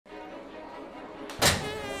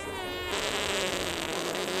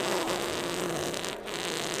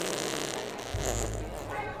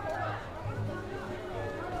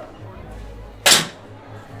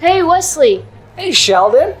Hey, Wesley. Hey,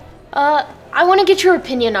 Sheldon. I want to get your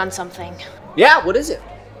opinion on something. Yeah, what is it?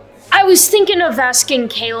 I was thinking of asking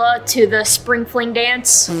Kayla to the spring fling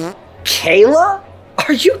dance. Kayla?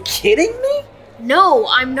 Are you kidding me? No,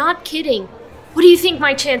 I'm not kidding. What do you think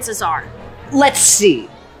my chances are? Let's see.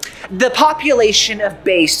 The population of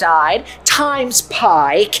Bayside times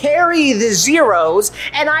pi, carry the zeros,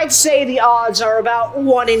 and I'd say the odds are about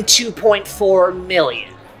 1 in 2.4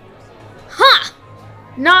 million. Huh!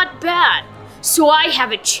 Not bad. So I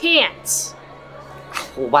have a chance.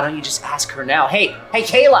 Well, why don't you just ask her now? Hey,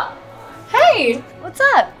 Kayla! Hey, what's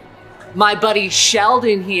up? My buddy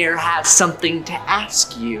Sheldon here has something to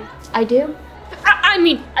ask you. I do?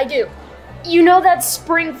 I do. You know that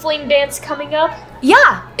spring fling dance coming up?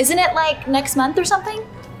 Yeah, isn't it like next month or something?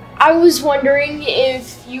 I was wondering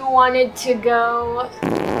if you wanted to go...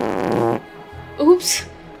 Oops,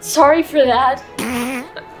 sorry for that.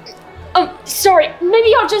 Sorry,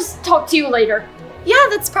 maybe I'll just talk to you later. Yeah,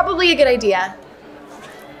 that's probably a good idea.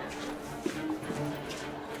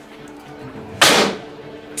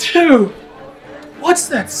 Dude, what's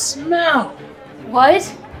that smell? What?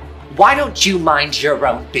 Why don't you mind your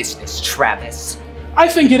own business, Travis? I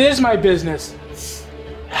think it is my business.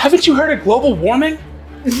 Haven't you heard of global warming?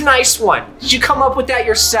 Nice one. Did you come up with that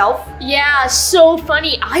yourself? Yeah, so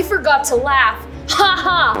funny. I forgot to laugh. Ha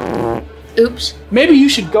ha. Oops. Maybe you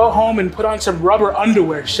should go home and put on some rubber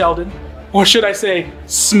underwear, Sheldon. Or should I say,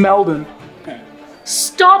 Smelldon.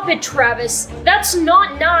 Stop it, Travis. That's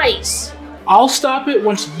not nice. I'll stop it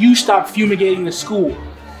once you stop fumigating the school.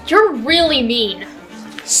 You're really mean.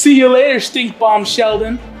 See you later, stink bomb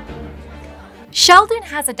Sheldon. Sheldon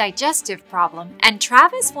has a digestive problem, and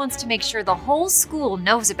Travis wants to make sure the whole school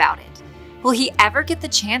knows about it. Will he ever get the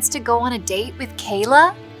chance to go on a date with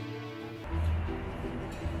Kayla?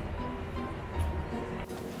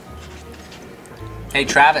 Hey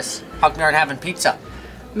Travis, how come you aren't having pizza?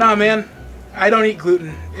 Nah, man. I don't eat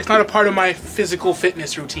gluten. It's not a part of my physical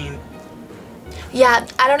fitness routine. Yeah,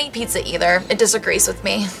 I don't eat pizza either. It disagrees with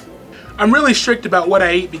me. I'm really strict about what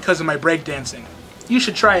I eat because of my breakdancing. You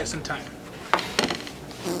should try it sometime.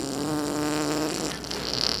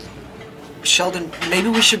 Sheldon, maybe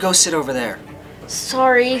we should go sit over there.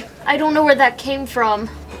 Sorry, I don't know where that came from.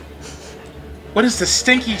 What is the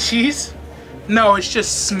stinky cheese? No, it's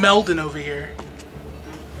just Smelldon over here.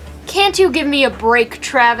 Can't you give me a break,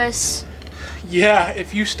 Travis? Yeah,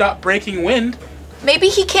 if you stop breaking wind. Maybe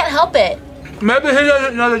he can't help it. Maybe he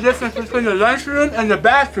doesn't know the difference between the lunchroom and the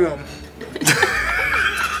bathroom.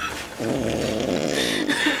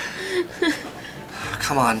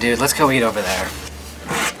 Come on, dude, let's go eat over there.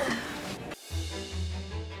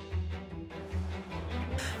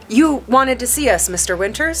 You wanted to see us, Mr.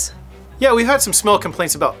 Winters? Yeah, we've had some smell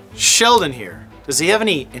complaints about Sheldon here. Does he have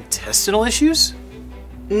any intestinal issues?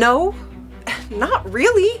 No, not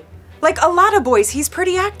really. Like a lot of boys, he's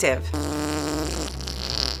pretty active.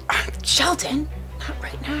 Sheldon, not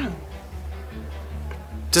right now.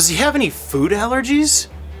 Does he have any food allergies?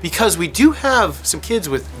 Because we do have some kids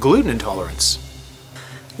with gluten intolerance.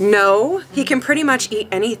 No, he can pretty much eat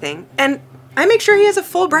anything. And I make sure he has a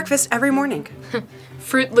full breakfast every morning.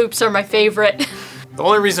 Fruit Loops are my favorite. The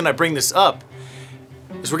only reason I bring this up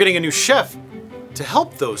is we're getting a new chef to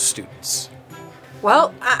help those students.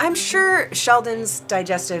 Well, I'm sure Sheldon's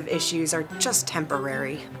digestive issues are just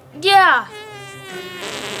temporary. Yeah.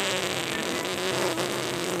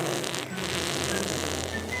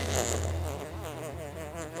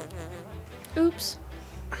 Oops.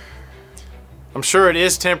 I'm sure it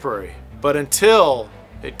is temporary, but until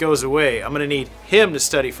it goes away, I'm gonna need him to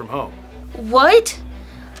study from home. What?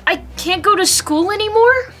 I can't go to school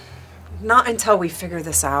anymore? Not until we figure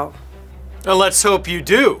this out. And let's hope you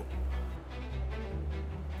do.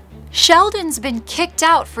 Sheldon's been kicked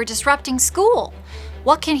out for disrupting school.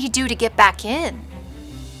 What can he do to get back in?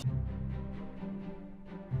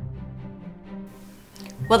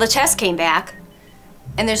 Well, the test came back,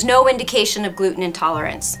 and there's no indication of gluten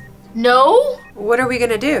intolerance. No? What are we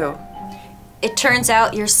gonna do? It turns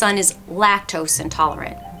out your son is lactose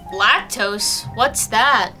intolerant. Lactose? What's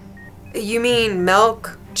that? You mean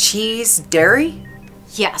milk, cheese, dairy?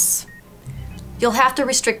 Yes. You'll have to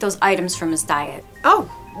restrict those items from his diet. Oh,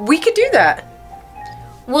 we could do that.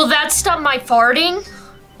 Will that stop my farting?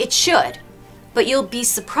 It should, but you'll be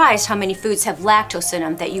surprised how many foods have lactose in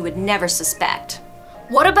them that you would never suspect.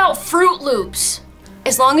 What about Fruit Loops?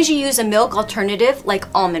 As long as you use a milk alternative like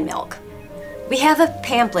almond milk. We have a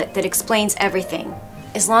pamphlet that explains everything.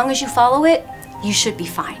 As long as you follow it, you should be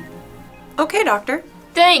fine. Okay, doctor.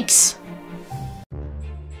 Thanks.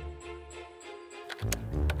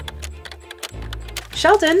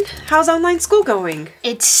 Sheldon, how's online school going?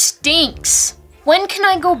 It stinks. When can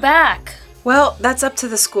I go back? Well, that's up to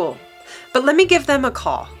the school. But let me give them a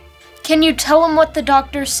call. Can you tell them what the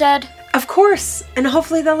doctor said? Of course, and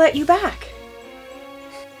hopefully they'll let you back.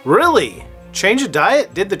 Really? Change of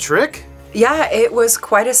diet did the trick? Yeah, it was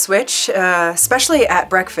quite a switch, especially at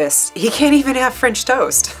breakfast. He can't even have French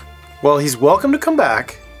toast. Well, he's welcome to come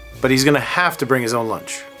back, but he's gonna have to bring his own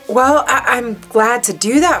lunch. Well, I'm glad to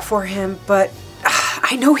do that for him, but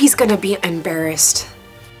I know he's gonna be embarrassed.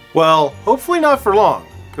 Well, hopefully not for long,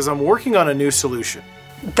 because I'm working on a new solution.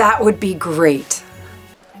 That would be great.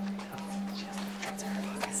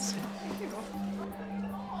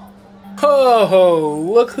 Oh,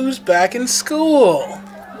 look who's back in school.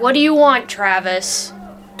 What do you want, Travis?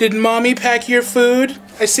 Did Mommy pack your food?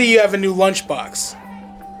 I see you have a new lunchbox.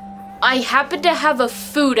 I happen to have a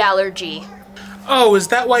food allergy. Oh, is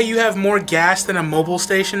that why you have more gas than a mobile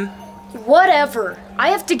station? Whatever. I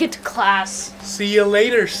have to get to class. See you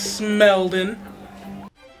later, Smelldon.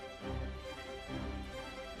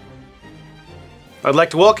 I'd like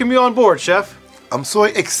to welcome you on board, Chef. I'm so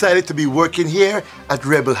excited to be working here at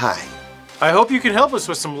Rebel High. I hope you can help us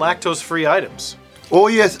with some lactose-free items. Oh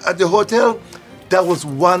yes, at the hotel, that was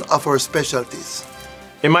one of our specialties.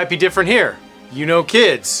 It might be different here. You know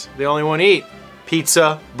kids, they only want to eat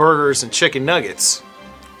pizza, burgers, and chicken nuggets.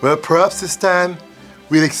 Well, perhaps this time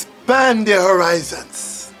we'll expand their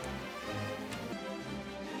horizons.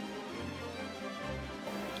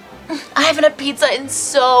 I haven't had pizza in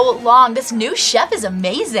so long. This new chef is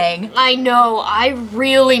amazing. I know, I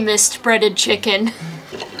really missed breaded chicken.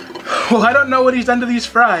 Well, I don't know what he's done to these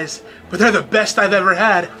fries, but they're the best I've ever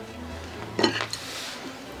had.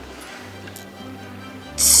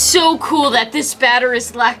 So cool that this batter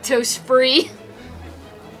is lactose free.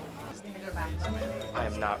 I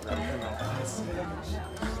am not ready for my class.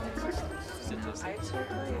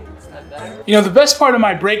 You know, the best part of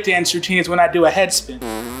my breakdance routine is when I do a head spin.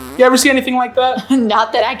 You ever see anything like that?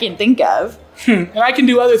 Not that I can think of. And I can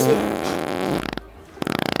do other things.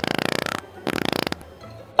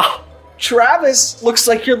 Travis, looks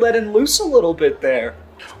like you're letting loose a little bit there.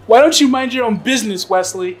 Why don't you mind your own business,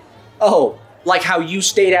 Wesley? Oh, like how you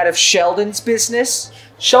stayed out of Sheldon's business?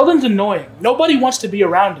 Sheldon's annoying. Nobody wants to be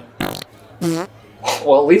around him.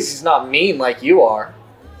 Well, at least he's not mean like you are.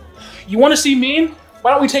 You want to see mean?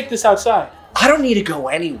 Why don't we take this outside? I don't need to go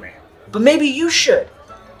anywhere, but maybe you should.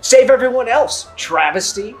 Save everyone else,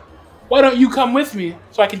 travesty. Why don't you come with me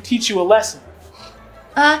so I can teach you a lesson?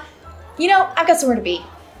 You know, I've got somewhere to be.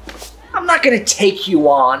 I'm not gonna take you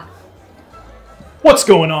on. What's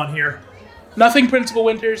going on here? Nothing, Principal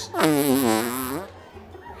Winters.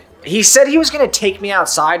 He said he was gonna take me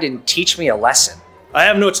outside and teach me a lesson. I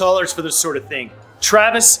have no tolerance for this sort of thing.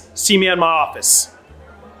 Travis, see me in my office.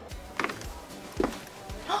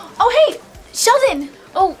 Oh, hey, Sheldon.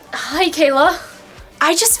 Oh, hi, Kayla.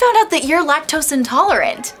 I just found out that you're lactose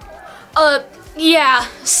intolerant. Yeah,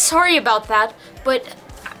 sorry about that, but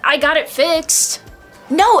I got it fixed.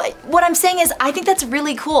 No, what I'm saying is I think that's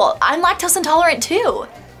really cool. I'm lactose intolerant too.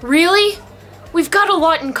 Really? We've got a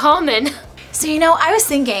lot in common. So, you know, I was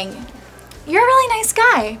thinking, you're a really nice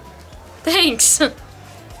guy. Thanks.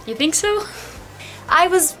 You think so? I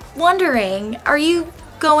was wondering, are you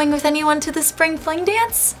going with anyone to the spring fling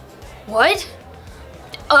dance? What?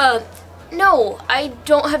 No, I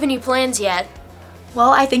don't have any plans yet.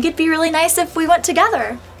 Well, I think it'd be really nice if we went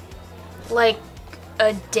together. Like,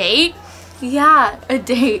 a date? Yeah, a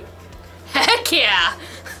date. Heck yeah!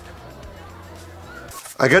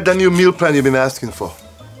 I got that new meal plan you've been asking for.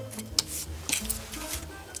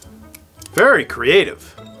 Very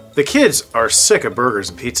creative. The kids are sick of burgers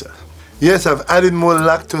and pizza. Yes, I've added more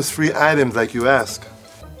lactose-free items like you asked.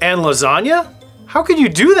 And lasagna? How could you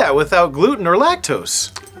do that without gluten or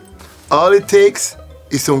lactose? All it takes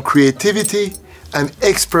is some creativity and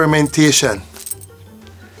experimentation.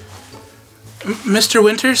 Mr.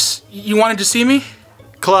 Winters, you wanted to see me?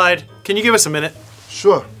 Clyde, can you give us a minute?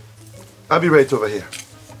 Sure. I'll be right over here.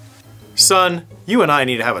 Son, you and I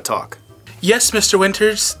need to have a talk. Yes, Mr.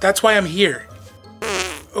 Winters, that's why I'm here.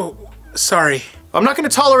 Oh, sorry. I'm not going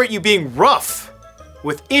to tolerate you being rough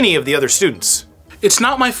with any of the other students. It's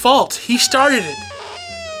not my fault. He started it.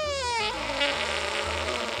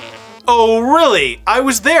 Oh, really? I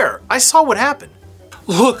was there. I saw what happened.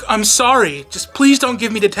 Look, I'm sorry. Just please don't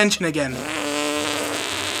give me detention again.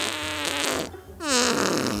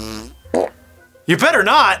 You better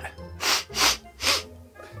not.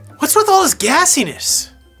 What's with all this gassiness?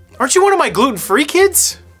 Aren't you one of my gluten-free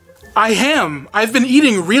kids? I am. I've been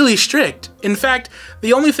eating really strict. In fact,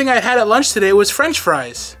 the only thing I had at lunch today was French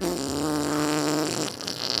fries.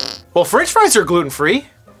 Well, French fries are gluten-free.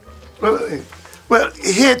 Well,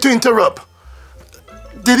 here to interrupt.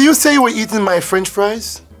 Did you say you were eating my French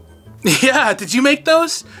fries? Yeah, did you make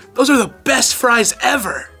those? Those are the best fries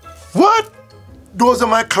ever. What? Those are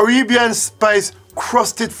my Caribbean spice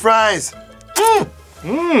crusted fries.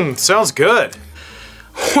 Sounds good.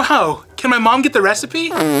 Wow, can my mom get the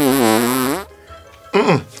recipe?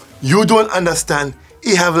 You don't understand.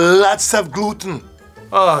 It have lots of gluten.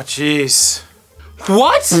 Oh, jeez.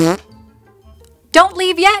 What? Don't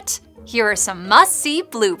leave yet. Here are some must-see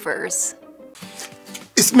bloopers.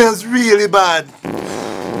 It smells really bad.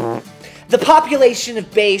 The population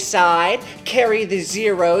of Bayside, carry the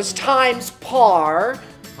zeros, times par,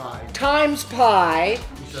 times pi,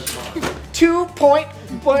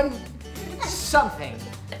 2.1 something.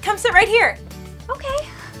 Come sit right here. Okay.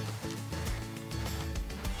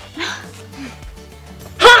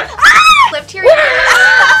 Lived here your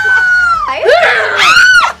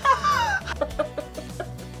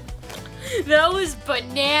That was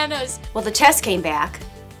bananas. Well, the test came back,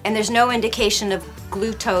 and there's no indication of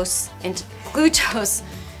glucose.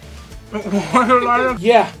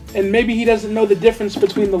 Yeah, and maybe he doesn't know the difference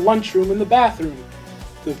between the lunchroom and the bathroom.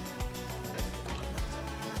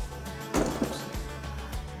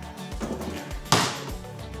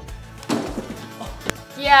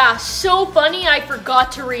 Yeah, so funny I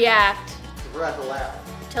forgot to react.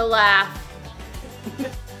 To laugh.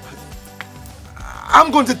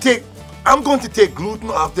 I'm going to take gluten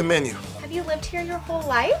off the menu. Have you lived here your whole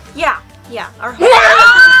life? Yeah, our whole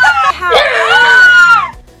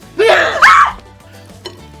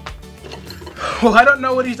Well, I don't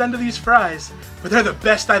know what he's done to these fries, but they're the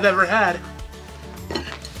best I've ever had.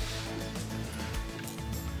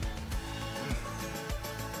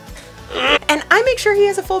 And I make sure he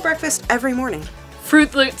has a full breakfast every morning.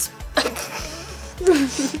 Fruit Loops.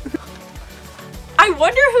 I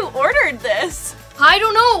wonder who ordered this. I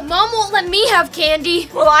don't know. Mom won't let me have candy.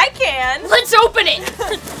 Well, I can. Let's open it.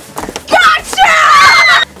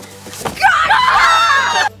 Gotcha!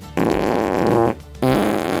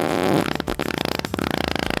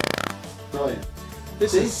 Brilliant.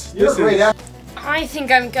 This is great. I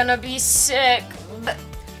think I'm gonna be sick.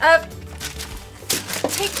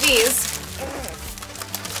 Take these.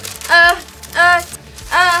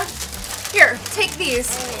 Here, take these.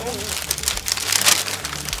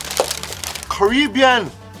 Caribbean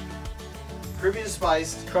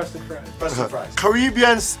spiced crusted fries. fries.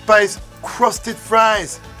 Caribbean spice crusted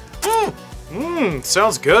fries.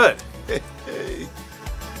 Sounds good.